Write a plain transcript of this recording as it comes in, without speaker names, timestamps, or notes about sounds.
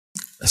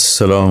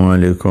السلام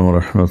علیکم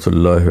ورحمۃ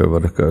اللہ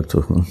وبرکاتہ۔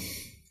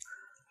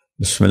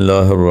 بسم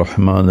اللہ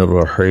الرحمن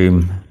الرحیم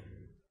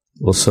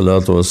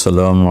والصلاة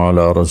والسلام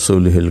علی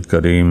رسولہ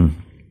الکریم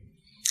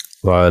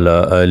وعلی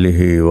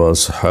آلہ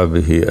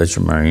واصحابہ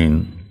اجمعین۔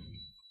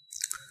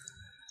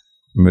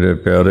 میرے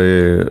پیارے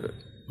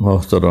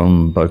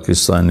محترم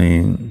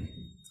پاکستانی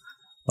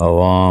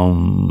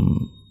عوام،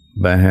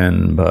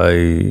 بہن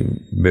بھائی،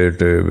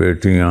 بیٹے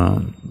بیٹیاں،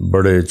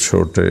 بڑے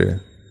چھوٹے،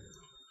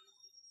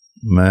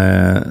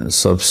 میں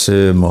سب سے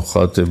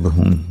مخاطب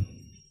ہوں۔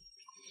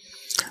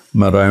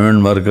 میں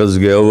رائمنڈ مرکز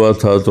گیا ہوا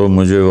تھا تو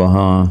مجھے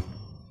وہاں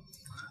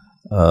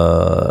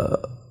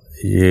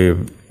یہ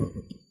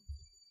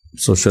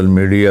سوشل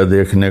میڈیا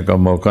دیکھنے کا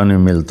موقع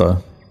نہیں ملتا،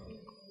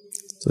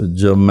 تو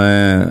جب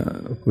میں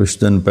کچھ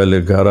دن پہلے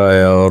گھر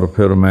آیا اور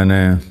پھر میں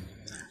نے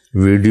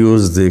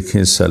ویڈیوز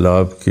دیکھی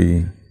سیلاب کی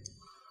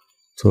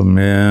تو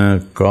میں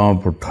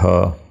کانپ اٹھا۔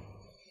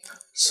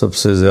 سب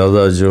سے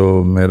زیادہ جو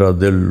میرا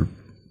دل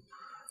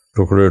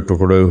ٹکڑے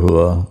ٹکڑے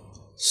ہوا،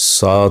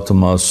 7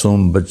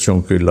 معصوم بچوں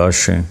کی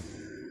لاشیں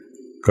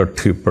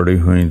کٹھی پڑی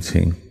ہوئی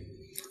تھیں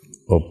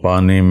اور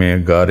پانی میں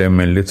گارے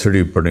میں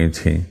لتھڑی پڑی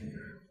تھیں۔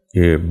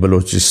 یہ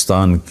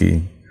بلوچستان کی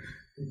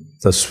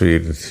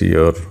تصویر تھی،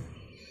 اور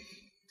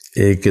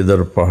ایک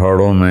ادھر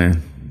پہاڑوں میں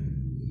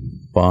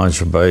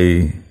 5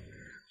 بھائی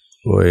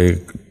وہ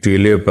ایک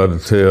ٹیلے پر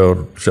تھے اور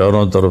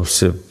چاروں طرف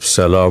سے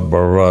سیلاب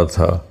بڑھ رہا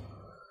تھا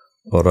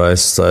اور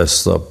آہستہ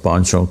آہستہ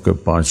 5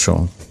 کے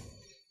 5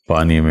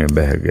 پانی میں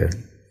بہہ گئے۔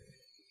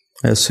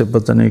 ایسے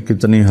پتہ نہیں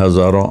کتنی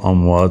ہزاروں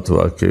اموات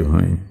واقع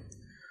ہوئیں۔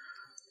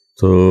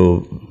 تو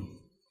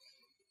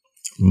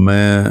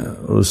میں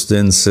اس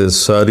دن سے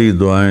ساری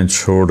دعائیں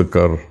چھوڑ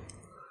کر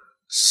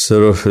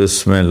صرف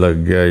اس میں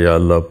لگ گیا، یا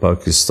اللہ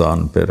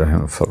پاکستان پہ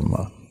رحم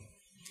فرما۔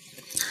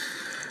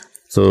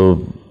 تو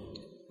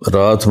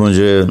رات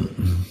مجھے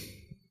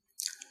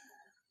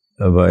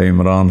بھائی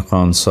عمران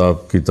خان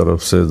صاحب کی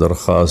طرف سے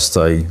درخواست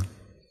آئی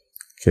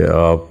کہ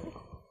آپ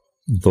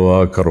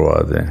دعا کروا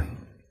دیں،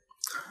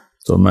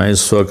 تو میں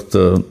اس وقت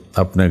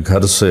اپنے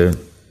گھر سے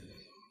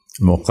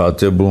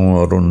مخاطب ہوں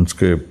اور ان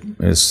کے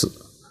اس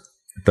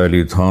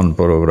ٹیلی تھون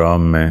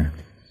پروگرام میں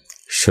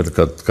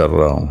شرکت کر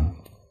رہا ہوں۔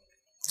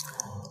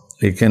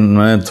 لیکن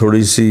میں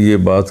تھوڑی سی یہ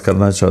بات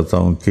کرنا چاہتا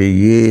ہوں کہ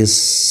یہ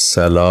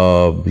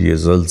سیلاب، یہ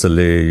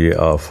زلزلے، یہ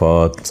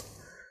آفات،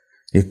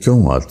 یہ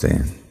کیوں آتے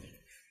ہیں؟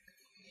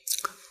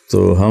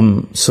 تو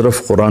ہم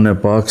صرف قرآن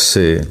پاک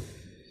سے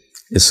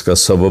اس کا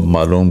سبب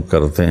معلوم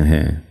کرتے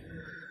ہیں،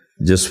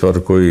 جس پر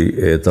کوئی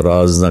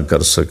اعتراض نہ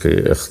کر سکے،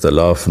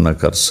 اختلاف نہ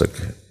کر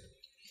سکے۔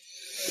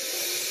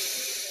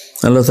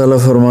 اللہ تعالیٰ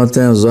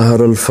فرماتے ہیں ظہر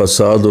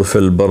الفساد فی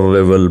البر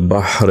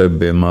والبحر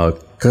بما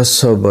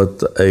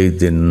کسبت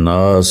ایدی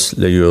الناس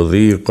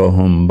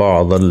لیذیقہم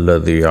بعض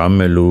الذی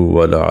عملوا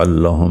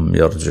ولعلہم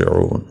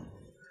یرجعون،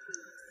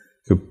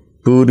 کہ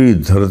پوری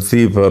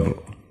دھرتی پر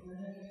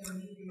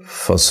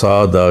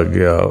فساد آ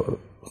گیا،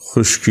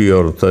 خشکی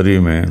اور تری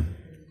میں،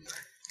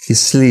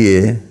 اس لیے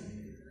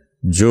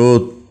جو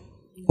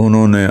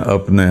انہوں نے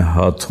اپنے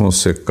ہاتھوں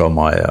سے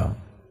کمایا۔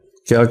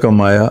 کیا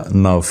کمایا؟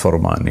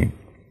 نافرمانی۔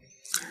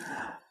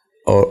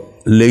 اور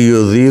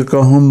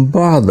لیذیقہم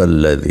بعض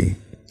الذی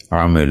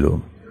عملوا،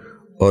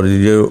 اور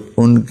یہ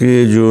ان کے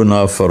جو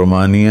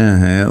نافرمانیاں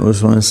ہیں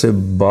اس میں سے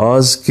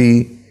بعض کی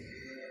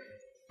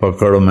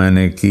پکڑ میں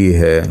نے کی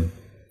ہے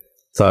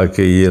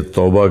تاکہ یہ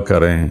توبہ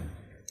کریں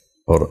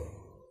اور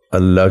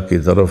اللہ کی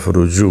طرف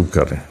رجوع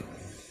کریں۔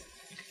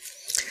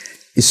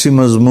 اسی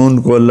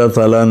مضمون کو اللہ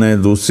تعالیٰ نے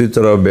دوسری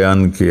طرح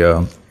بیان کیا،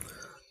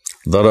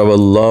 ضرب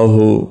اللہ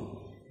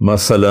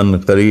مثلا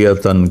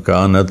قریۃ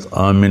کانت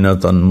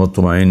آمنۃ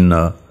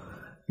مطمئنہ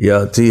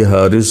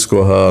یأتیہا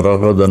رزقہا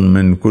رغدا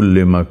من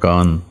کل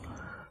مکان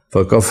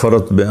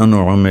فکفرت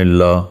بانعم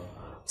اللہ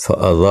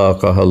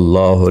فاذاقہا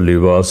اللہ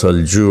لباس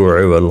الجوع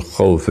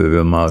والخوف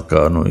بما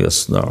کانوا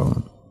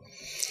یصنعون۔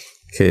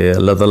 کہ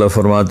اللہ تعالیٰ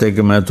فرماتے ہیں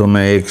کہ میں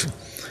تمہیں ایک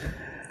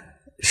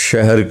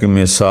شہر کی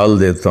مثال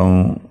دیتا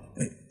ہوں،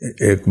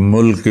 ایک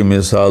ملک کی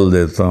مثال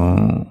دیتا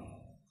ہوں،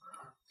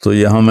 تو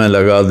یہاں میں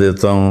لگا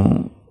دیتا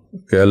ہوں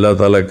کہ اللہ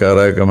تعالیٰ کہہ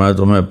رہا ہے کہ میں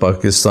تمہیں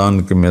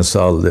پاکستان کی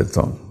مثال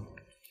دیتا ہوں۔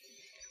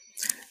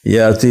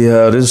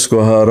 یاتیہا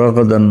رزقہا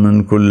رغدا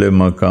من کل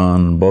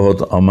مکان،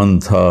 بہت امن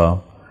تھا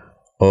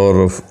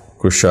اور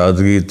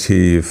کشادگی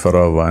تھی،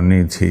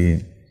 فراوانی تھی۔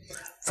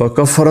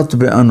 فکفرت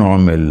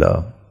بانعم اللہ،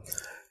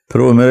 پھر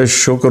وہ میرے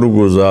شکر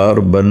گزار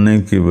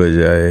بننے کی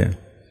بجائے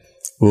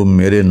وہ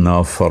میرے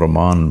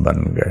نافرمان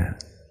بن گئے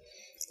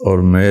اور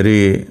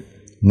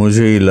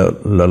مجھے ہی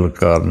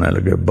للکارنے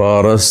لگے۔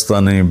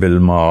 بارستنی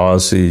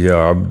بالمعاصی یا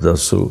عبد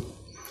سو،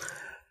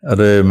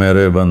 ارے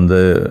میرے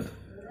بندے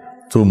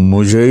تو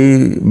مجھے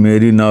ہی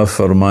میری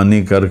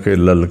نافرمانی کر کے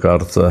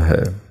للکارتا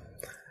ہے،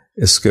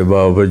 اس کے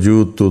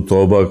باوجود تو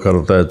توبہ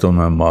کرتا ہے تو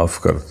میں معاف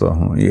کرتا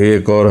ہوں۔ یہ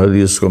ایک اور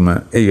حدیث کو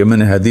میں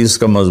نے حدیث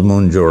کا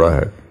مضمون جوڑا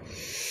ہے۔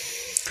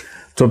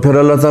 تو پھر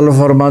اللہ تعالیٰ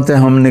فرماتے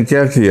ہیں ہم نے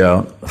کیا کیا،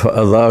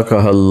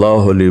 فَأَذَاقَهَا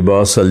اللَّهُ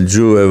لِبَاسَ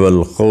الْجُوعِ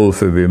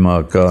وَالْخَوْفِ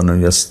بِمَا كَانُوا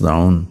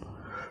يَصْنَعُونَ،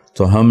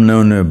 تو ہم نے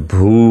انہیں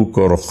بھوک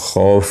اور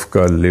خوف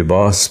کا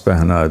لباس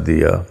پہنا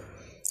دیا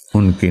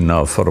ان کی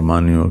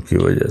نافرمانیوں کی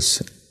وجہ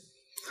سے۔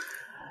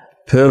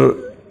 پھر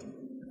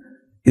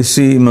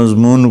اسی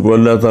مضمون کو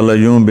اللہ تعالیٰ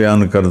یوں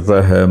بیان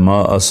کرتا ہے، ما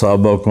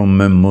اصابکم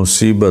من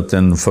مصیبت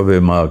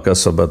فبما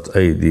کسبت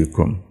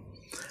ایدیکم،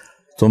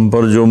 تم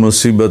پر جو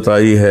مصیبت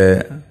آئی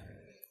ہے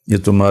یہ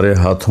تمہارے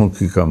ہاتھوں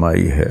کی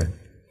کمائی ہے۔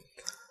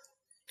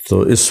 تو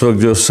اس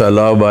وقت جو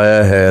سیلاب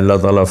آیا ہے اللہ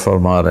تعالیٰ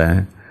فرما رہے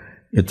ہیں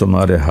یہ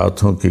تمہارے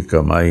ہاتھوں کی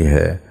کمائی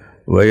ہے۔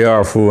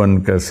 وَيَعْفُو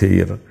عَنْ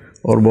كَثِيرٍ،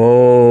 اور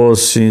بہت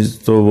سی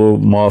تو وہ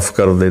معاف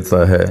کر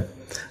دیتا ہے،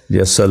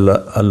 جیسے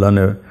اللہ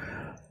نے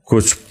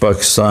کچھ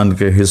پاکستان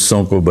کے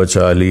حصوں کو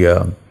بچا لیا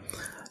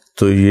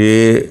تو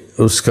یہ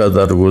اس کا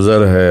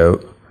درگزر ہے،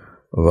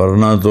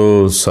 ورنہ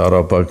تو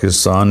سارا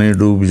پاکستان ہی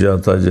ڈوب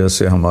جاتا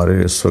جیسے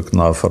ہمارے اس وقت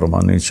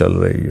نافرمانی چل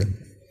رہی ہے۔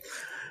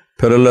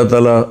 پھر اللہ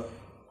تعالیٰ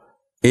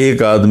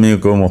ایک آدمی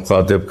کو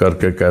مخاطب کر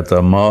کے کہتا،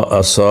 ما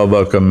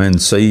اصابک من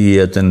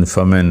سیئۃ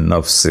فمن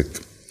نفسک۔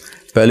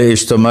 پہلے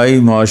اجتماعی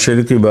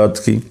معاشرے کی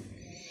بات کی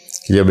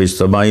کہ جب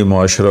اجتماعی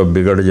معاشرہ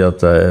بگڑ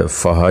جاتا ہے،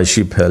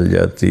 فحاشی پھیل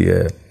جاتی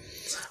ہے،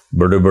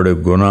 بڑے بڑے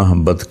گناہ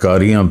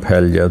بدکاریاں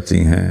پھیل جاتی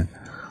ہیں،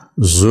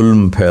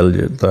 ظلم پھیل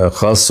جاتا ہے۔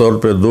 خاص طور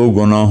پہ دو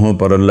گناہوں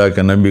پر اللہ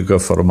کے نبی کا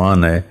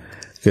فرمان ہے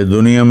کہ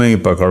دنیا میں ہی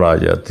پکڑ آ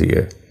جاتی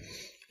ہے،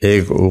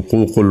 ایک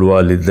حقوق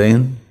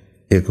الوالدین،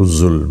 ایک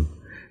ظلم،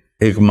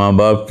 ایک ماں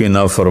باپ کی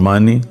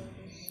نافرمانی،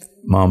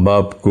 ماں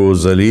باپ کو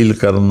ذلیل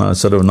کرنا،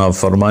 صرف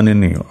نافرمانی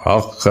نہیں،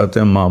 حق کہتے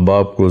ہیں ماں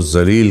باپ کو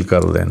ذلیل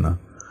کر دینا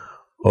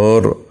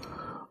اور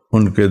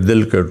ان کے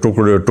دل کے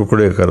ٹکڑے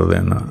ٹکڑے کر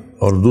دینا،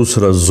 اور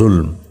دوسرا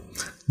ظلم۔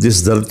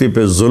 جس دھرتی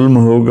پہ ظلم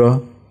ہوگا،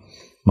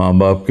 ماں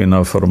باپ کی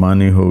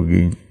نافرمانی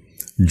ہوگی،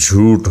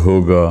 جھوٹ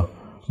ہوگا،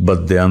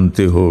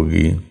 بددیانتی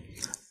ہوگی،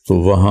 تو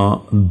وہاں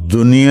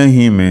دنیا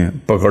ہی میں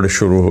پکڑ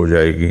شروع ہو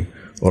جائے گی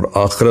اور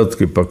آخرت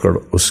کی پکڑ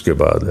اس کے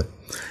بعد ہے۔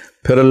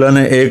 پھر اللہ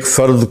نے ایک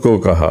فرد کو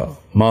کہا،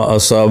 ما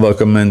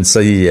اصابک من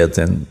سیئۃ،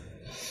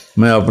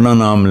 میں اپنا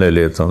نام لے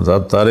لیتا ہوں،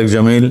 ذات طارق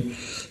جمیل،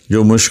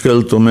 جو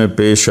مشکل تمہیں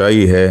پیش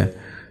آئی ہے،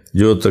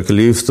 جو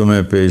تکلیف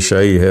تمہیں پیش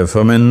آئی ہے،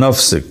 فمن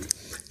نفسک،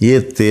 یہ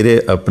تیرے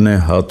اپنے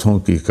ہاتھوں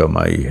کی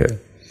کمائی ہے۔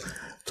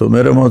 تو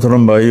میرے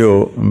محترم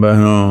بھائیوں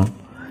بہنوں،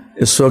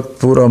 اس وقت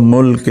پورا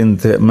ملک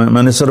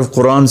میں نے صرف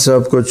قرآن سے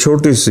آپ کو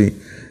چھوٹی سی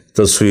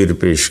تصویر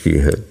پیش کی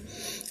ہے،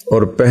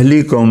 اور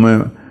پہلی قومیں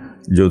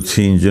جو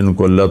تھیں جن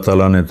کو اللہ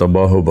تعالیٰ نے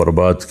تباہ و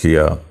برباد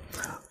کیا،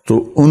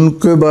 تو ان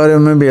کے بارے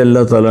میں بھی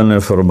اللہ تعالیٰ نے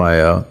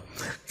فرمایا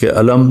کہ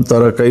الم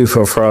تر کیف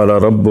فعل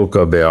ربک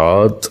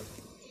بعاد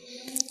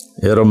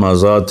ارم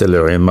ذات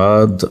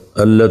العماد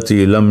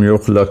التی لم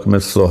یخلق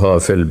مثلها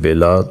فی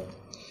البلاد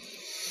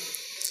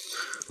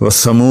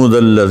وثمود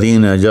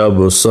الذین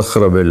جابوا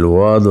الصخر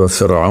بالواد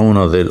وفرعون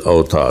ذی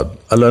الاوتاد۔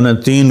 اللہ نے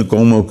تین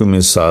قوموں کی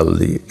مثال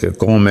دی کہ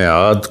قوم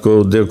عاد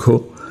کو دیکھو،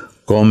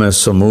 قوم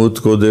سمود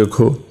کو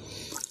دیکھو۔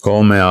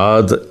 قوم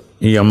عاد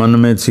یمن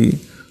میں تھی،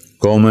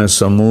 قوم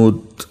سمود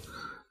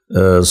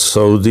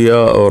سعودیہ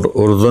اور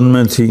اردن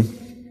میں تھی،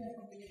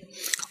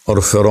 اور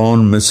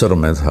فرعون مصر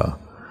میں تھا۔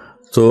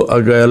 تو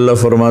اگر اللہ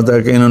فرماتا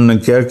ہے کہ انہوں نے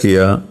کیا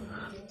کیا،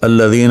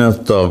 الذین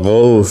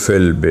طغوا فی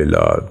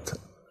البلاد،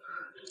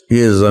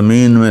 یہ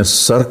زمین میں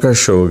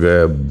سرکش ہو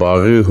گئے،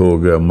 باغی ہو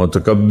گئے،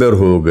 متکبر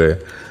ہو گئے،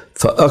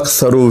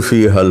 فاکثروا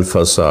فیہا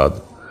الفساد،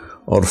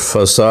 اور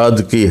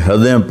فساد کی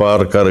حدیں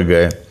پار کر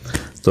گئے۔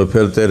 تو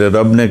پھر تیرے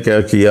رب نے کیا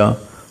کیا،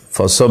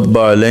 فصب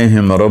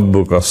علیہم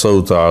ربک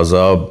صوت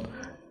عذاب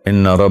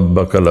ان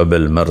ربک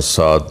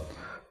لبالمرصاد،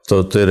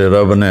 تو تیرے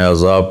رب نے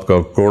عذاب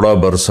کا کوڑا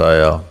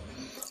برسایا،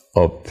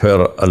 اور پھر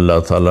اللہ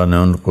تعالیٰ نے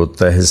ان کو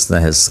تہس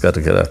نہس کر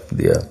کے رکھ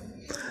دیا۔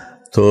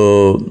 تو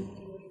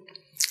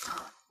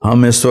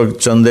ہم اس وقت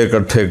چندے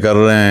اکٹھے کر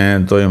رہے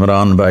ہیں، تو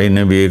عمران بھائی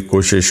نے بھی ایک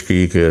کوشش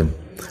کی کہ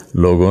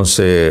لوگوں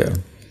سے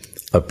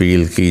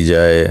اپیل کی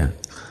جائے۔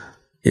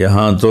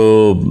 یہاں تو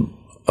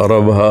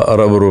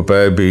ارب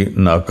روپے بھی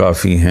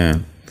ناکافی ہیں،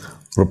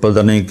 اور پتہ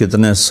نہیں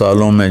کتنے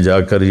سالوں میں جا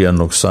کر یہ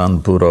نقصان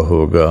پورا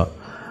ہوگا۔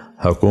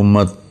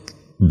 حکومت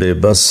بے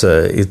بس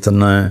ہے،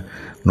 اتنا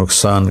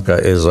نقصان کا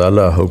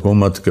ازالہ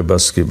حکومت کے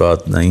بس کی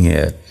بات نہیں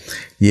ہے،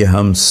 یہ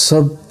ہم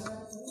سب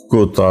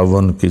کو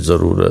تعاون کی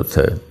ضرورت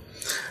ہے۔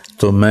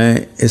 تو میں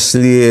اس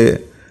لیے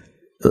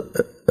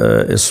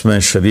اس میں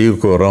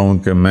شریک ہو رہا ہوں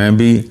کہ میں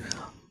بھی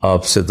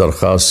آپ سے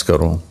درخواست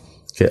کروں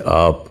کہ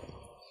آپ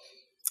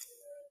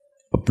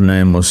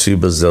اپنے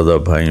مصیبت زدہ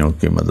بھائیوں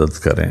کی مدد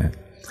کریں۔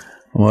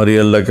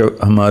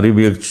 ہماری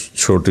بھی ایک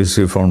چھوٹی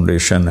سی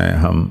فاؤنڈیشن ہے،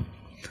 ہم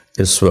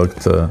اس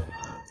وقت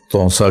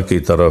توسا کی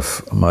طرف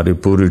ہماری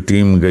پوری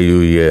ٹیم گئی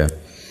ہوئی ہے۔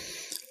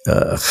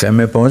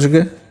 خیمے پہنچ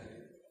گئے؟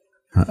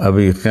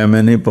 ابھی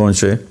خیمے نہیں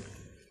پہنچے،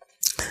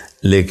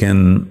 لیکن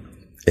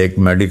ایک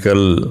میڈیکل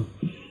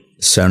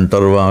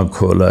سینٹر وہاں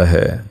کھولا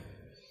ہے۔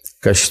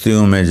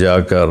 کشتیوں میں جا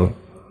کر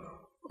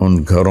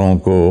ان گھروں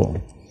کو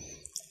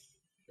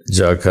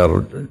جا کر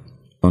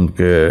ان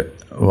کے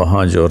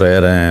وہاں جو رہ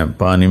رہے ہیں،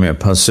 پانی میں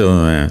پھنسے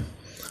ہوئے ہیں،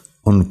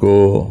 ان کو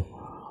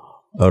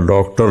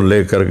ڈاکٹر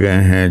لے کر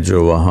گئے ہیں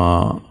جو وہاں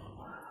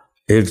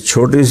ایک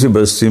چھوٹی سی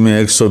بستی میں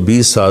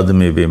 120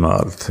 آدمی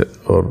بیمار تھے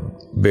اور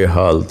بے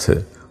حال تھے،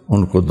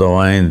 ان کو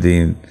دوائیں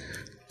دیں،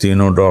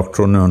 تینوں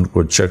ڈاکٹروں نے ان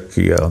کو چیک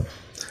کیا۔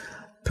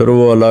 پھر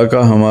وہ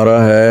علاقہ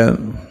ہمارا ہے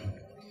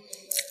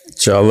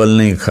چاول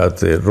نہیں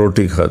کھاتے،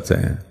 روٹی کھاتے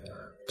ہیں،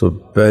 تو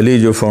پہلی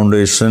جو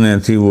فاؤنڈیشنیں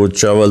تھی وہ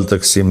چاول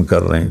تقسیم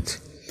کر رہی تھی،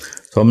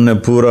 تو ہم نے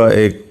پورا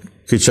ایک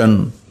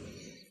کچن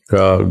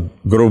کا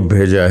گروپ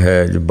بھیجا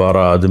ہے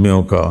 12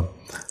 آدمیوں کا،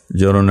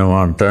 جنہوں نے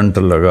وہاں ٹینٹ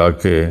لگا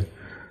کے،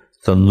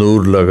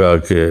 تندور لگا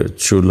کے،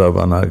 چولہا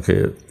بنا کے،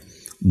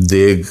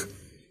 دیگ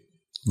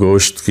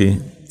گوشت کی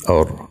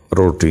اور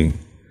روٹی،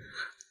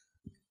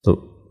 تو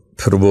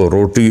پھر وہ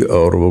روٹی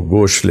اور وہ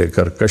گوشت لے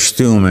کر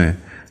کشتیوں میں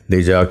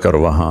لے جا کر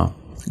وہاں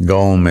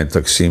گاؤں میں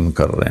تقسیم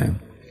کر رہے ہیں۔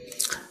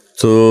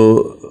 تو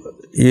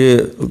یہ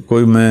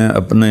کوئی میں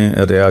اپنے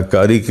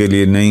ریاکاری کے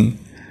لیے نہیں،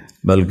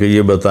 بلکہ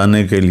یہ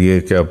بتانے کے لیے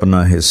کہ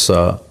اپنا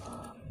حصہ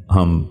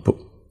ہم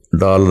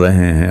ڈال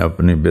رہے ہیں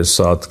اپنی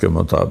بساط کے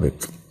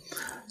مطابق۔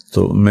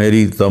 تو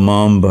میری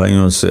تمام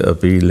بھائیوں سے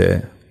اپیل ہے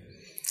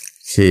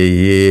کہ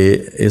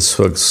یہ اس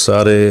وقت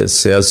سارے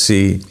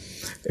سیاسی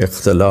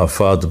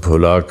اختلافات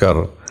بھلا کر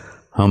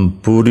ہم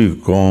پوری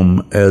قوم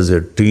ایز اے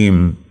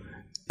ٹیم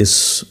اس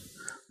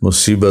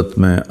مصیبت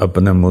میں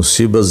اپنے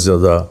مصیبت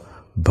زدہ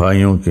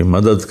بھائیوں کی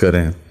مدد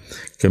کریں،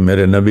 کہ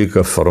میرے نبی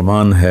کا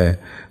فرمان ہے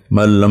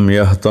من لم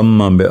یہتم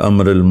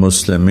بامر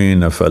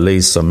المسلمین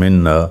فلیس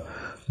منا،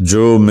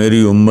 جو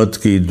میری امت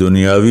کی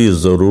دنیاوی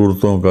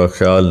ضرورتوں کا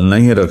خیال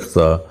نہیں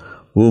رکھتا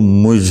وہ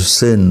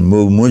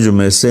مجھ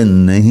میں سے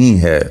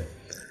نہیں ہے،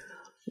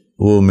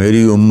 وہ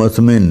میری امت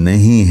میں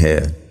نہیں ہے۔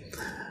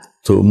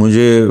 تو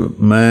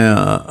میں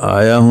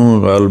آیا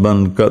ہوں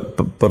غالباً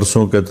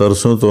پرسوں کے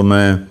ترسوں، تو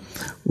میں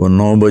وہ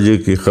 9 بجے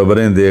کی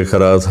خبریں دیکھ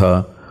رہا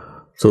تھا،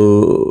 تو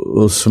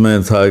اس میں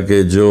تھا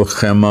کہ جو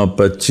خیمہ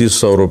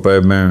 2500 روپے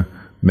میں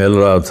مل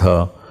رہا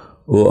تھا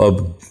وہ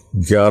اب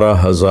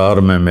 11,000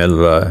 میں مل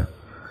رہا ہے۔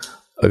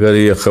 اگر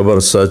یہ خبر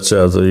سچ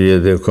ہے تو یہ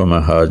دیکھو میں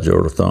ہاتھ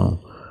جوڑتا ہوں،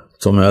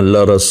 تمہیں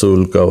اللہ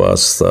رسول کا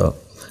واسطہ،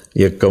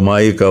 یہ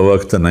کمائی کا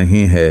وقت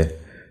نہیں ہے،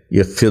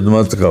 یہ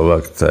خدمت کا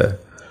وقت ہے،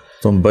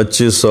 تم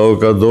 2500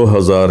 کا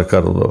 2000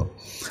 کر دو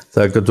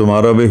تاکہ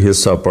تمہارا بھی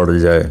حصہ پڑ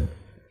جائے۔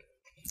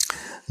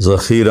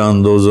 ذخیرہ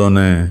اندوزوں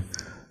نے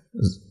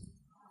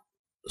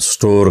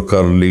سٹور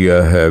کر لیا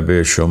ہے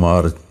بے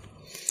شمار،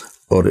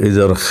 اور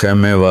ادھر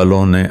خیمے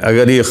والوں نے،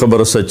 اگر یہ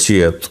خبر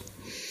سچی ہے تو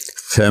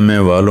خیمے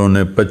والوں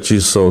نے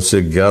 2500 سے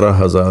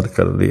 11,000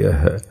 کر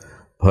دیا ہے۔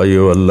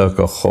 بھائیو، اللہ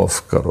کا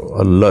خوف کرو،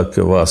 اللہ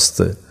کے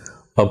واسطے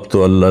اب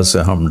تو اللہ سے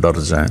ہم ڈر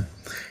جائیں۔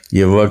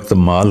 یہ وقت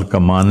مال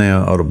کمانے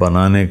اور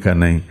بنانے کا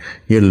نہیں،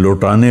 یہ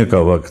لوٹانے کا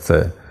وقت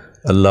ہے۔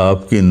 اللہ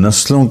آپ کی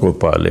نسلوں کو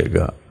پالے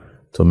گا۔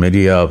 تو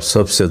میری آپ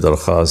سب سے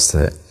درخواست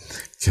ہے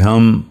کہ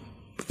ہم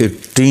ایک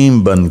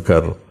ٹیم بن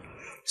کر،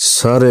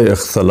 سارے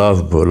اختلاف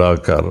بھلا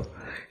کر،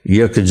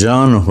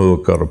 یکجان ہو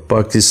کر،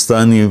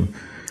 پاکستانی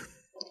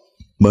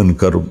بن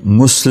کر،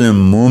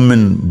 مسلم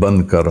مومن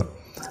بن کر،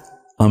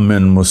 ہم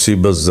ان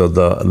مصیبت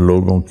زدہ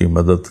لوگوں کی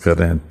مدد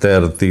کریں۔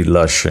 تیرتی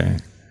لاشیں،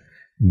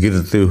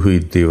 گرتے ہوئی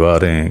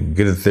دیواریں،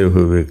 گرتے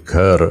ہوئے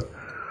گھر،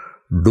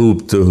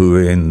 ڈوبتے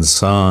ہوئے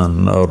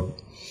انسان اور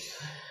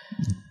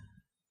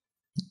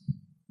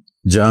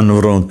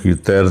جانوروں کی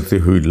تیرتی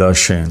ہوئی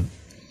لاشیں،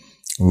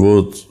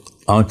 وہ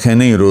آنکھیں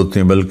نہیں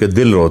روتی بلکہ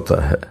دل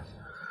روتا ہے۔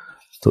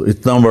 تو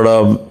اتنا بڑا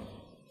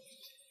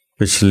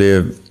پچھلے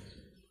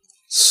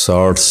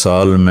 60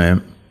 سال میں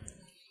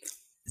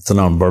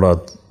اتنا بڑا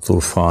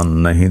طوفان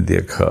نہیں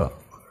دیکھا۔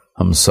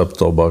 ہم سب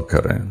توبہ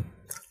کریں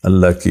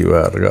اللہ کی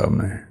بارگاہ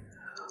میں،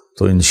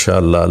 تو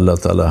انشاءاللہ اللہ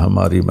تعالی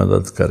ہماری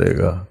مدد کرے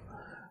گا۔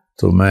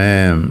 تو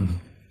میں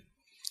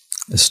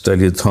اس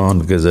ٹیلی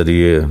تھون کے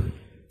ذریعے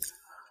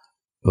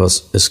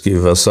اس کی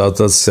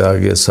وساطت سے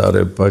آگے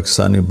سارے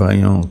پاکستانی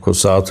بھائیوں کو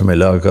ساتھ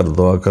ملا کر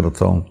دعا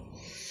کرتا ہوں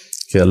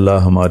کہ اللہ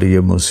ہماری یہ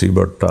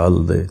مصیبت ٹال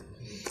دے،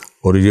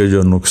 اور یہ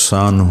جو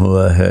نقصان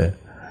ہوا ہے،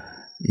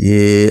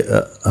 یہ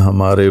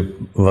ہمارے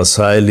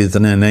وسائل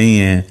اتنے نہیں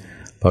ہیں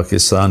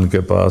پاکستان کے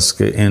پاس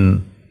کہ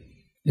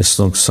اس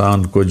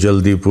نقصان کو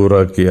جلدی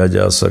پورا کیا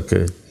جا سکے۔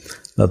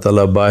 اللہ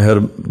تعالیٰ باہر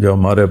جو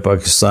ہمارے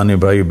پاکستانی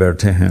بھائی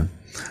بیٹھے ہیں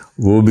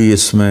وہ بھی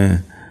اس میں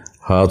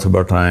ہاتھ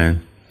بٹائیں،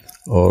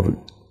 اور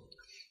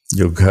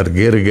جو گھر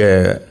گر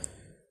گئے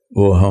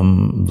وہ ہم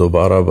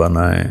دوبارہ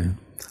بنائیں،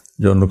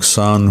 جو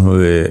نقصان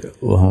ہوئے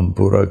وہ ہم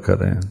پورا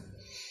کریں۔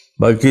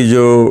 باقی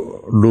جو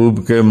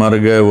ڈوب کے مر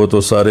گئے وہ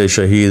تو سارے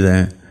شہید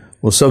ہیں،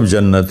 وہ سب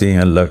جنتی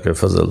ہیں اللہ کے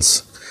فضل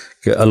سے،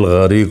 کہ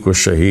الغریق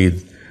شہید،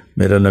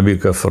 میرا نبی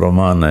کا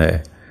فرمان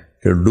ہے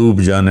کہ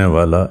ڈوب جانے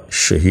والا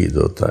شہید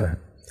ہوتا ہے۔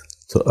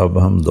 تو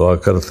اب ہم دعا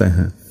کرتے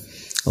ہیں،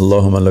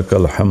 اللہم لک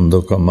الحمد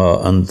کما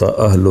انت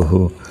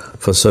اہلہ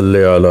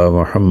فصلی علی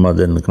محمد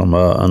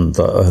کما انت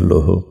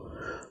اہلہ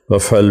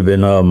وفعل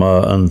بنا ما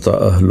انت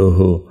اہلہ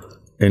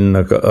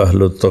انک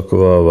اہل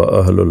التقوی و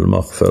اہل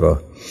المغفرہ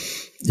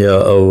یا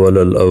اول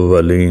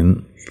الاولین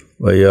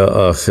و یا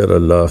آخر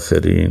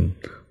الاخرین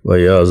و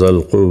یا ذا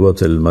القوة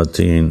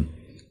المتین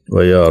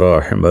و یا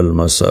راحم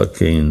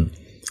المساکین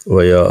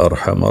و یا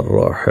ارحم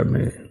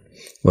الراحمین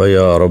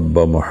ویا رب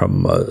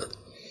محمد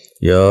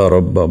یا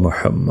رب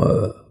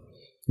محمد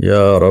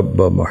یا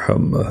رب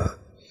محمد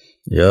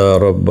یا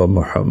رب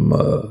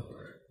محمد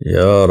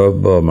یا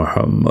رب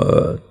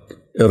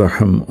محمد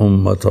ارحم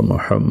امت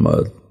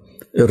محمد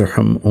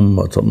ارحم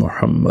امت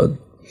محمد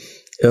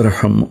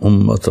ارحم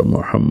امت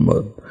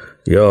محمد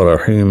یا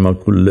رحیم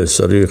کل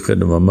صریخ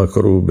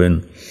ومکروب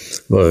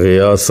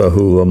وغیاثہ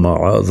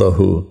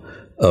ومعاذہ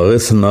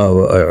اغثنا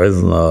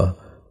واعذنا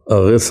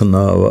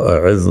اغثنا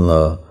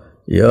واعذنا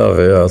یا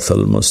غیاث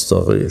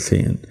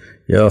المستغیثین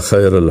یا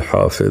خیر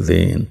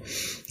الحافظین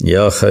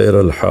یا خیر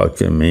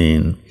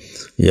الحاکمین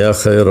یا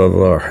خیر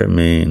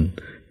الراحمین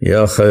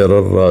یا خیر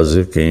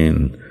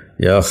الرازقین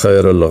یا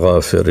خیر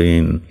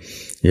الغافرین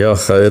یا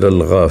خیر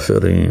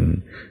الغافرین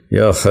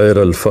یا خیر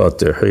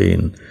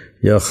الفاتحین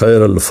یا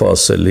خیر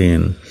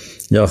الفاصلین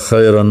یا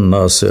خیر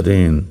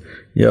الناصرین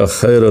یا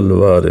خیر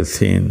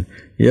الوارثین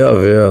یا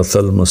غیاث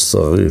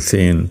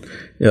المستغیثین۔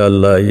 یا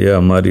اللہ یہ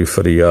ہماری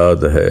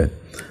فریاد ہے،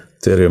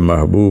 تیرے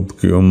محبوب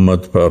کی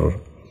امت پر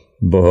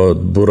بہت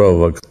برا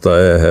وقت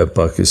آیا ہے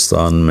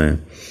پاکستان میں،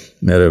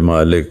 میرے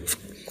مالک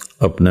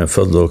اپنے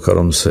فضل و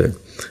کرم سے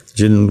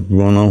جن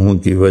گناہوں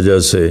کی وجہ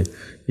سے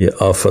یہ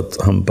آفت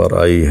ہم پر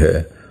آئی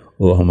ہے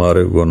وہ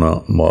ہمارے گناہ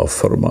معاف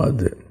فرما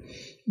دے۔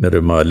 میرے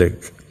مالک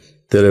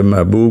تیرے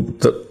محبوب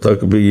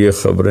تک بھی یہ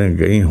خبریں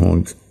گئی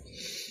ہوں کہ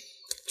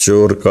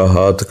چور کا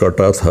ہاتھ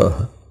کٹا تھا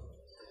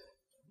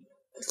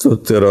تو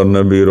تیرا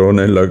نبی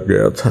رونے لگ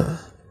گیا تھا،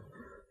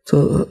 تو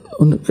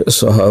ان کے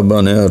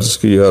صحابہ نے عرض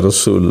کی یا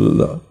رسول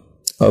اللہ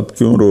آپ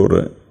کیوں رو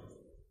رہے ہیں؟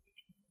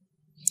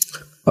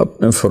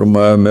 آپ نے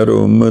فرمایا میرے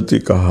امتی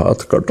کا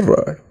ہاتھ کٹ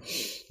رہا ہے،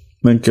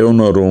 میں کیوں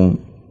نہ روؤں؟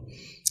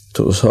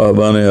 تو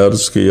صحابہ نے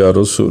عرض کی یا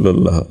رسول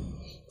اللہ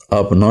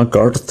آپ نہ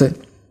کاٹتے؟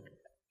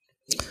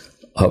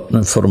 آپ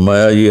نے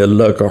فرمایا یہ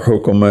اللہ کا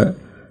حکم ہے،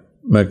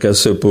 میں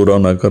کیسے پورا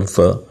نہ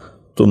کرتا؟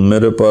 تم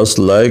میرے پاس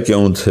لائے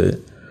کیوں تھے؟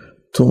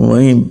 تم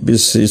وہیں بھی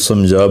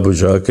سمجھا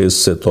بجھا کے اس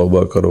سے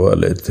توبہ کروا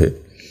لیتے،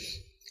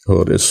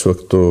 اور اس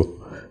وقت تو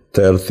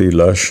تیرتی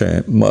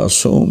لاشیں،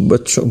 معصوم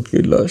بچوں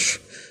کی لاش۔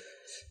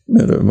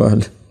 میرے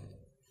مالک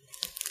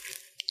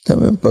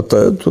ہمیں پتہ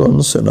ہے تو ہم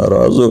سے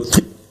ناراض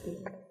ہوتی،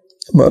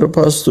 ہمارے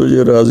پاس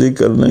تجھے راضی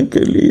کرنے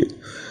کے لیے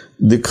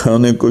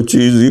دکھانے کو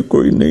چیز ہی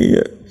کوئی نہیں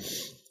ہے،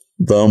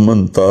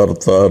 دامن تار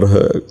تار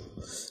ہے،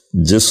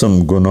 جسم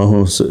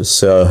گناہوں سے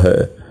سیاہ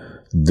ہے،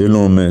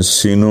 دلوں میں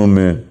سینوں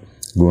میں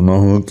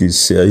گناہوں کی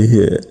سیاہی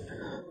ہے،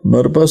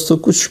 ہمارے پاس تو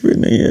کچھ بھی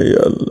نہیں ہے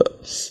یا اللہ،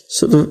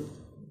 صرف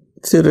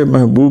تیرے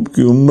محبوب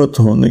کی امت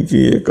ہونے کی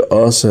ایک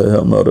آس ہے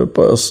ہمارے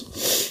پاس۔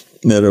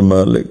 میرے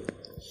مالک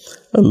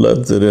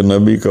اللہ تیرے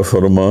نبی کا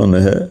فرمان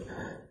ہے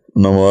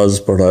نماز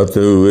پڑھاتے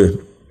ہوئے،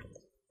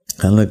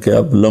 حالانکہ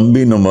آپ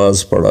لمبی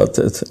نماز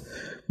پڑھاتے تھے،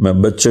 میں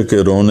بچے کے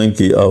رونے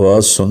کی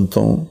آواز سنتا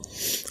ہوں،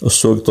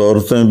 اس وقت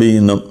عورتیں بھی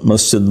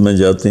مسجد میں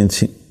جاتی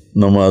تھیں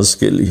نماز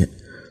کے لیے،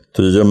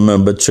 تو جب میں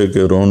بچے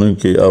کے رونے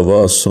کی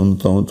آواز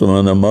سنتا ہوں تو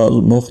میں نماز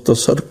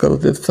مختصر کر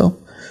دیتا ہوں،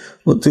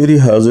 وہ تیری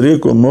حاضری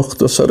کو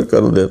مختصر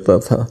کر دیتا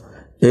تھا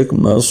ایک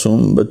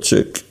معصوم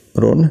بچے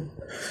کے رونے۔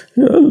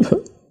 یا اللہ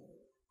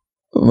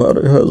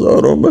ہمارے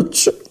ہزاروں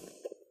بچے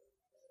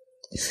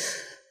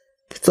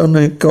پتہ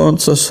نہیں کون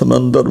سا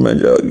سمندر میں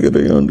جا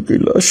گرے، ان کی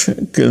لاشیں،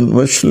 کن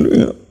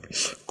مچھلیاں،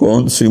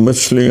 کون سی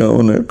مچھلیاں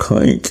انہیں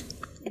کھائیں،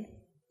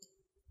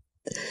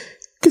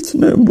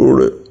 کتنے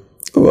بوڑھے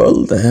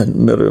والدین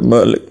میرے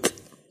مالک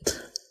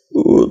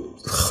وہ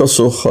خس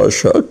و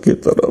خاشاک کی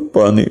طرح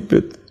پانی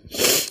پیتے،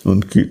 ان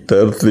کی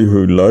تیرتی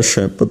ہوئی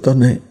لاشیں، پتہ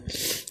نہیں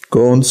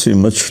کون سی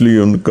مچھلی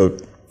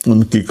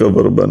ان کی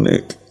قبر بنے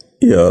گی۔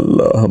 یا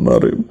اللہ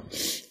ہمارے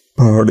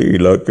پہاڑی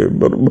علاقے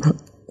برباد،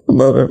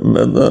 ہمارے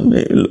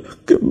میدانی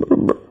علاقے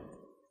برباد،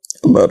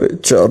 ہمارے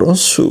چاروں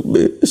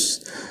صوبے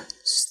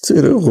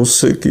تیرے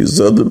غصے کی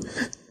زد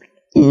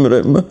میں،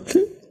 میرے مالک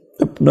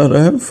اپنا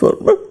رحم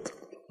فرما۔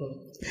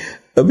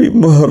 ابھی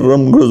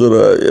محرم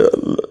گزرا ہے یا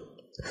اللہ،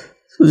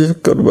 تجھے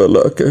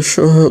کربلا کے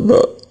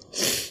شہداء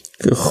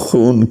کے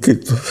خون کی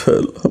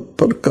طفیل ہم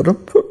پر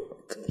کرم فرما،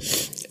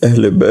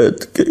 اہل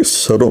بیت کے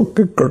سروں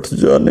کے کٹ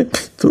جانے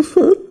کی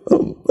طفیل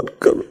ہم پر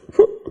کرم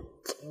فرما۔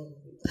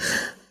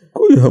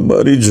 کوئی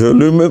ہماری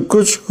جھولی میں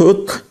کچھ ہو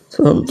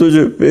تو ہم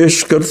تجھے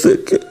پیش کرتے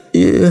کہ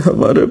یہ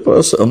ہمارے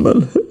پاس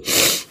عمل ہے،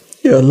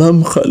 یا اللہ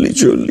ہم خالی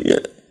جھولی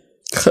ہیں،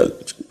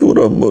 خالی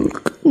پورا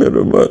ملک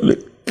میرے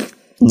مالک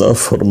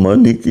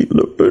نافرمانی کی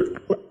لپیٹ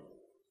میں،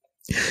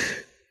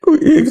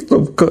 کوئی ایک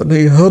طبقہ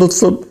نہیں، ہر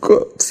طبقہ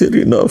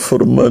تیری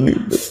نافرمانی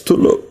میں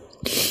تلو،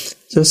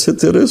 جیسے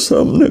تیرے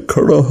سامنے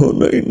کھڑا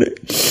ہونا ہی نہیں۔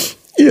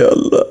 یا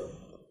اللہ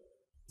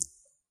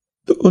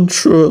تو ان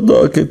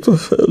شہداء کی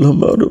طفیل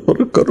ہمارے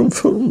پر کرم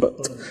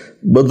فرمات،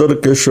 بدر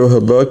کے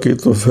شہداء کی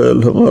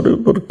طفیل ہمارے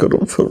پر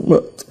کرم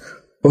فرمات،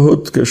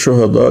 احد کے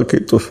شہداء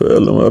کی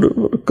طفیل ہمارے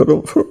پر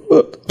کرم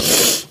فرمات،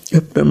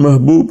 اپنے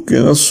محبوب کے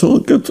آنسوں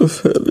کے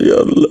طفیل۔ یا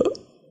اللہ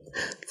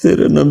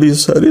تیرے نبی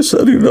ساری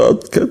ساری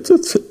رات کہتے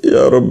تھے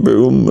یا رب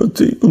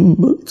امتی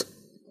امت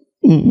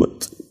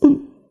امت۔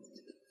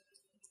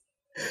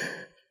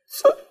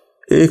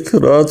 ایک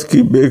رات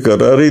کی بے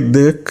قراری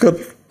دیکھ کر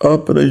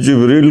آپ نے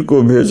جبریل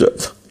کو بھیجا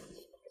تھا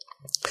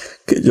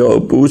کہ جاؤ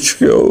پوچھ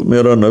کے آؤ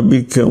میرا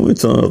نبی کیوں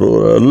اتنا رو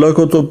رہا ہے۔ اللہ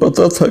کو تو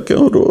پتا تھا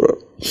کیوں رو رہا،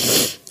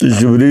 تو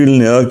جبریل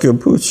نے آ کے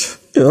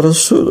پوچھا یا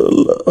رسول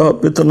اللہ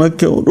آپ اتنا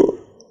کیوں رو رہے؟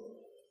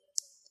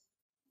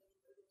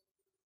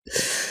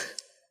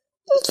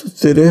 تو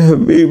تیرے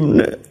حبیب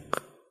نے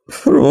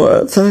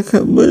فرمایا تھا کہ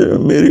مجھے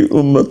میری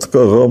امت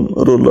کا غم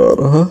رلا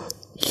رہا،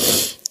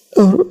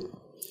 اور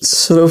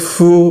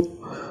صرف وہ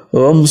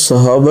غم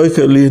صحابہ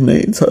کے لیے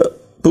نہیں تھا،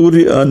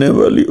 پوری آنے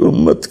والی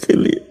امت کے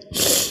لیے،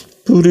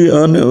 پوری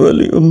آنے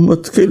والی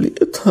امت کے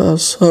لیے تھا،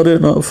 سارے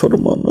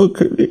نافرمانوں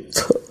کے لیے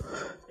تھا۔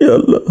 یا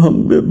اللہ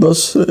ہم بے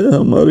بس ہیں،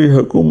 ہماری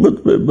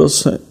حکومت بے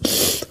بس ہیں،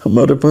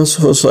 ہمارے پاس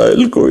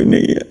وسائل کوئی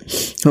نہیں ہے،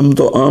 ہم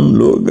تو عام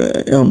لوگ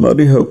ہیں،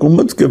 ہماری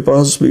حکومت کے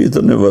پاس بھی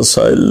اتنے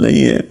وسائل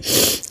نہیں ہیں،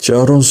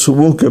 چاروں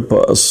صوبوں کے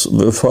پاس،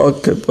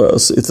 وفاق کے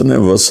پاس اتنے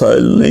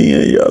وسائل نہیں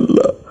ہیں یا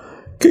اللہ،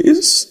 کہ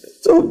اس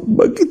تو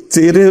باقی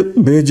تیرے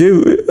بھیجے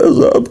ہوئے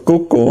عذاب کو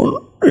کون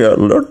یا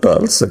اللہ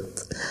ٹال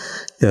سکتا،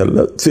 یا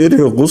اللہ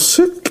تیرے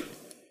غصے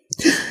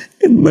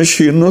ان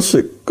مشینوں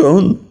سے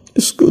کون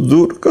اس کو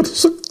دور کر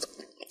سکتا؟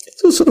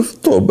 تو صرف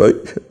توبہ ہی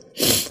ہے۔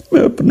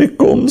 میں اپنی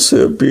قوم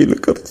سے اپیل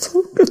کرتا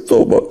ہوں کہ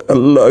توبہ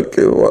اللہ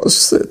کے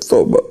واسطے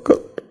توبہ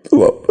کر،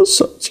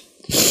 واپس آ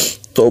جائے۔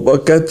 توبہ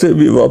کہتے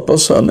بھی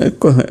واپس آنے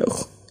کو ہے،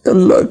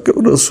 اللہ کے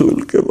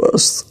رسول کے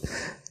واسطے۔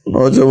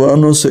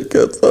 نوجوانوں سے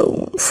کہتا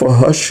ہوں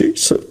فحاشی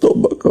سے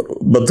توبہ کرو،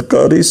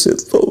 بدکاری سے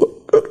توبہ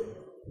کرو،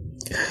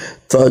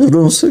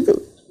 تاجروں سے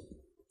کرو،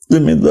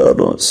 ذمہ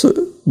داروں سے،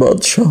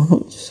 بادشاہوں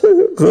سے،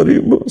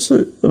 غریبوں سے،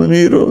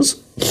 امیروں سے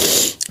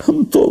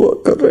ہم توبہ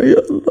کر رہے ہیں یا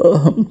اللہ،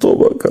 ہم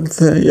توبہ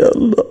کرتے ہیں یا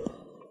اللہ۔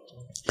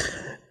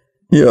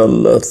 یا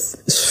اللہ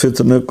اس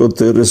فتنے کو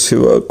تیرے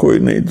سوا کوئی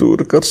نہیں دور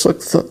کر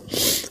سکتا،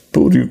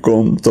 پوری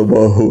قوم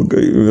تباہ ہو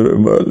گئی میرے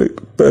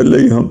مالک، پہلے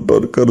ہی ہم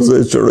پر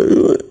قرضے چڑھے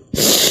ہوئے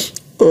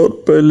اور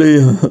پہلے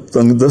ہی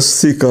تنگ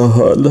دستی کا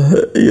حال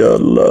ہے یا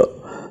اللہ۔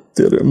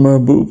 تیرے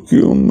محبوب کی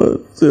امت،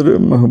 تیرے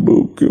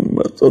محبوب کی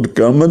امت، اور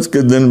قیامت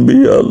کے دن بھی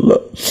یا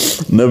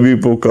اللہ نبی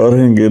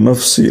پکاریں گے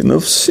نفسی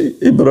نفسی،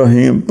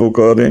 ابراہیم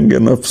پکاریں گے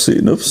نفسی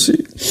نفسی،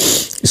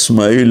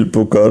 اسماعیل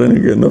پکاریں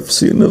گے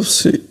نفسی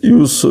نفسی،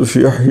 یوسف،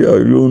 یحییٰ،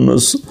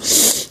 یونس،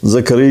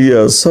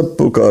 زکریا سب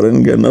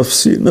پکاریں گے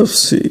نفسی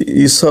نفسی،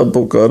 عیسیٰ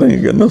پکاریں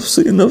گے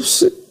نفسی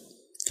نفسی۔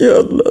 یا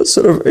اللہ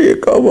صرف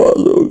ایک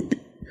آواز ہوگی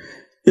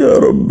یا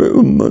رب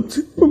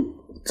امتی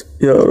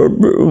امتی، یا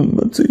رب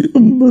امتی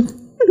امتی۔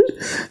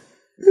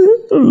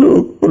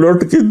 لوگ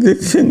پلٹ کے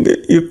دیکھیں گے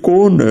یہ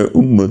کون ہے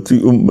امتی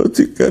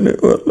امتی کہنے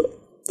والا،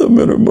 تو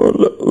میرے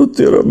مولا وہ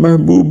تیرا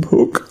محبوب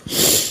ہوگا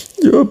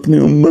جو اپنی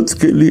امت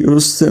کے لیے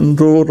اس دن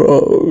رو رہا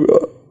ہوگا،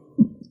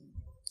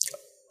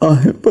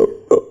 آہیں پر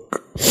ہوگا۔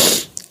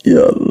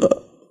 یا اللہ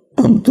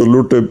ہم تو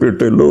لٹے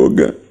پیٹے لوگ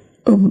ہیں،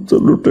 ہم تو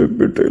لٹے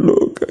پیٹے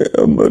لوگ ہیں،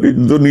 ہماری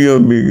دنیا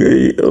بھی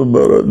گئی،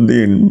 ہمارا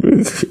دین بھی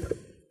گیا،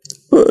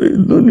 ہماری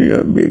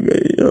دنیا بھی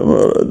گئی،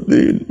 ہمارا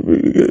دین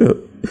بھی گیا۔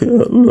 یا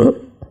اللہ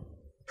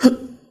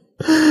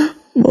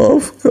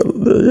معاف کر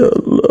دے یا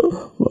اللہ،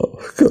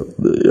 معاف کر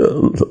دے یا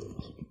اللہ۔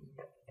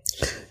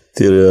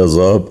 تیرے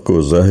عذاب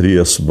کو ظاہری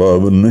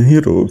اسباب نہیں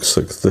روک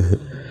سکتے،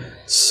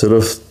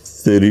 صرف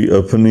تیری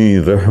اپنی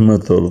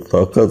رحمت اور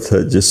طاقت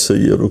ہے جس سے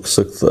یہ رک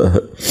سکتا ہے۔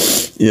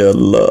 یا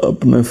اللہ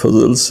اپنے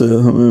فضل سے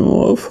ہمیں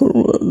معاف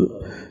فرما دے،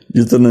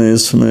 جتنے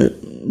اس میں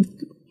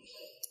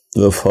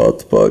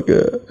وفات پا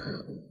گئے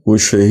وہ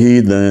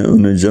شہید ہیں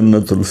انہیں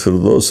جنت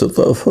الفردوس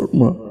عطا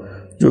فرما،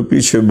 جو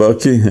پیچھے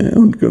باقی ہیں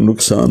ان کے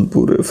نقصان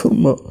پورے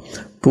فرما،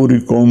 پوری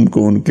قوم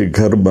کو ان کے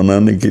گھر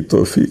بنانے کی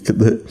توفیق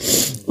دے،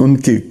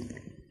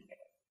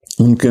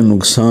 ان کے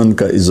نقصان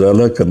کا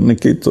ازالہ کرنے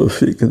کی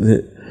توفیق دے،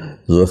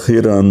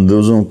 ذخیرہ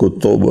اندوزوں کو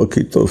توبہ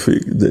کی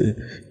توفیق دے،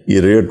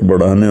 یہ ریٹ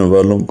بڑھانے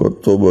والوں کو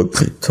توبہ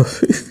کی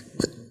توفیق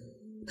دے۔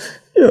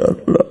 یا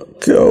اللہ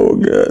کیا ہو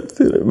گیا ہے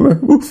تیرے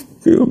محبوب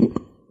کی امت،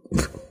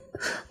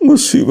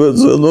 مصیبت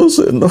زدوں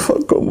سے نفع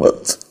کو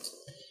مت۔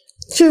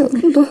 یا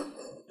اللہ،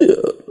 یا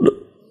اللہ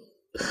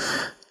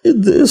یہ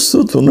دیس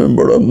تو تو نے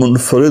بڑا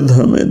منفرد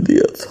ہمیں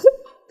دیا تھا،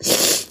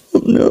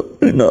 ہم نے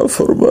اپنی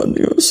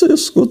نافرمانیوں سے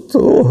اس کو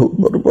تو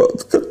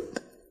برباد کر دیا۔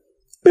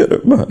 میرے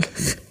مالک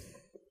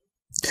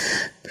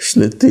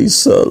پچھلے 30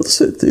 سال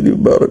سے تیری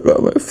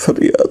بارگاہ میں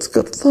فریاد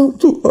کرتا ہوں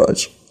تو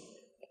آج،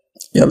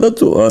 یا اللہ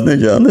تو آنے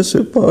جانے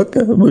سے پاک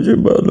ہے مجھے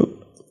معلوم،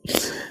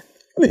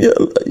 یا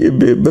اللہ یہ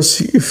بے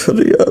بسی کی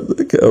فریاد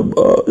ہے کہ اب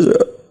آ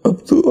جا،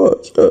 اب تو آ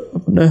جا،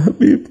 اپنے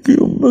حبیب کی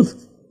امت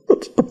پر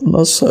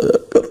اپنا سایہ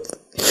کر دے۔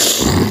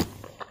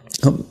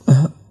 ہم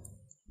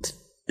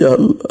یا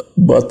اللہ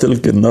باطل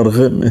کے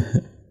نرغے میں ہیں،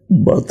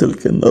 باطل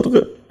کے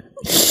نرغے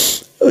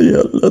میں، یا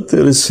اللہ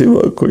تیرے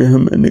سوا کوئی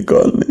ہمیں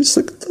نکال نہیں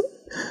سکتا۔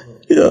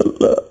 یا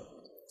اللہ،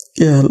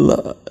 یا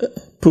اللہ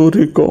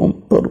پوری قوم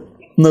پر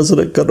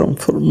نظر کرم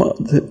فرما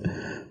دے،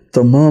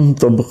 تمام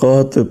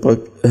طبقات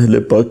اہل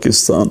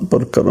پاکستان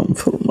پر کرم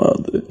فرما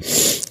دے،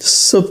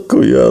 سب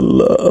کو یا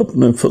اللہ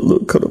اپنے فضل و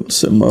کرم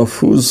سے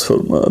محفوظ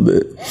فرما دے۔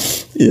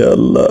 یا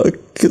اللہ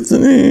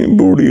کتنی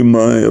بوڑھی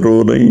مائیں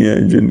رو رہی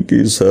ہیں جن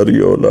کی ساری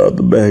اولاد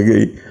بہہ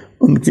گئی،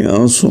 ان کی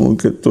آنسوؤں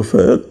کے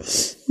طفیل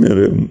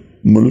میرے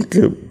ملک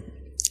کے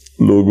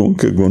لوگوں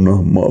کے گناہ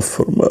معاف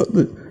فرما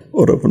دے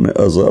اور اپنے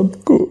عذاب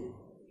کو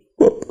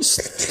واپس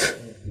لے لے۔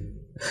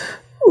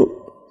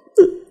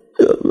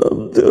 یا اللہ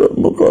ہم تیرا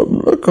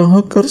مقابلہ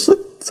کہاں کر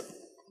سکتے،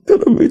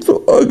 تیرا بھی تو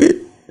آگے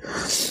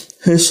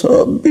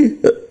حساب بھی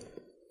ہے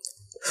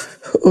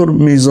اور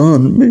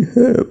میزان بھی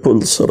ہے، پل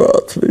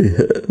صراط بھی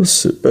ہے، اس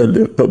سے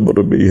پہلے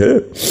قبر بھی ہے،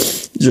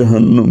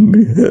 جہنم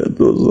بھی ہے،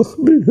 دوزخ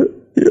بھی ہے۔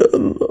 یا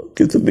اللہ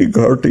کتنی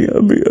گھاٹیاں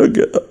بھی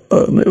آگے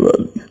آنے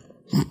والی ہیں۔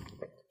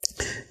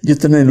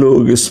 جتنے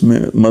لوگ اس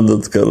میں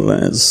مدد کر رہے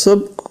ہیں سب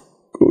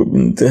کو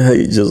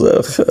انتہائی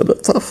جزائے خیر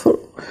عطا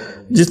فرما۔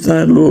 جتنے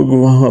لوگ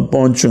وہاں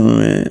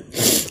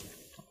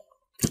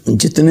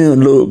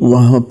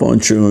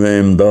پہنچے ہوئے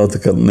امداد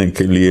کرنے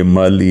کے لیے،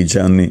 مالی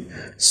جانی،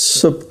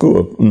 سب کو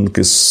ان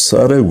کے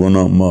سارے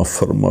گناہ معاف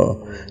فرما۔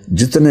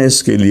 جتنے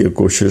اس کے لیے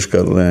کوشش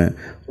کر رہے ہیں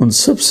ان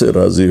سب سے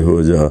راضی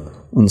ہو جا،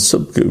 ان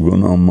سب کے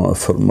گناہ معاف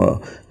فرما۔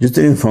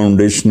 جتنی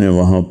فاؤنڈیشنیں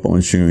وہاں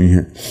پہنچی ہوئی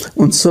ہیں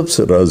ان سب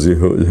سے راضی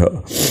ہو جا،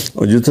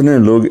 اور جتنے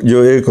لوگ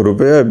جو 1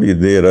 روپیہ بھی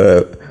دے رہا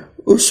ہے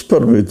اس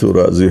پر بھی تو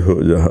راضی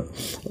ہو جا۔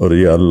 اور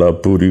یا اللہ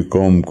پوری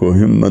قوم کو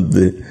ہمت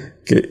دے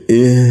کہ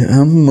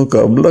ہم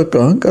مقابلہ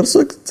کہاں کر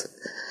سکتے،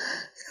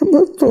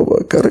 ہم توبہ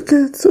کر کے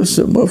تو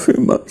سے معافی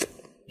مانگے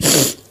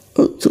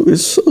اور تو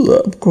اس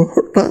عذاب کو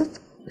ہٹا دے۔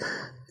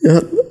 یا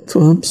اللہ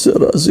تو ہم سے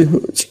راضی ہو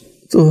جا،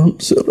 تو ہم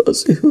سے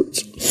راضی ہو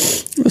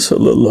جا۔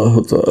 صلی اللہ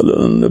تعالی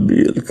علی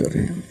النبی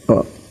الکریم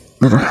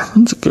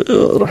رحمتک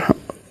یا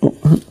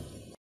رحم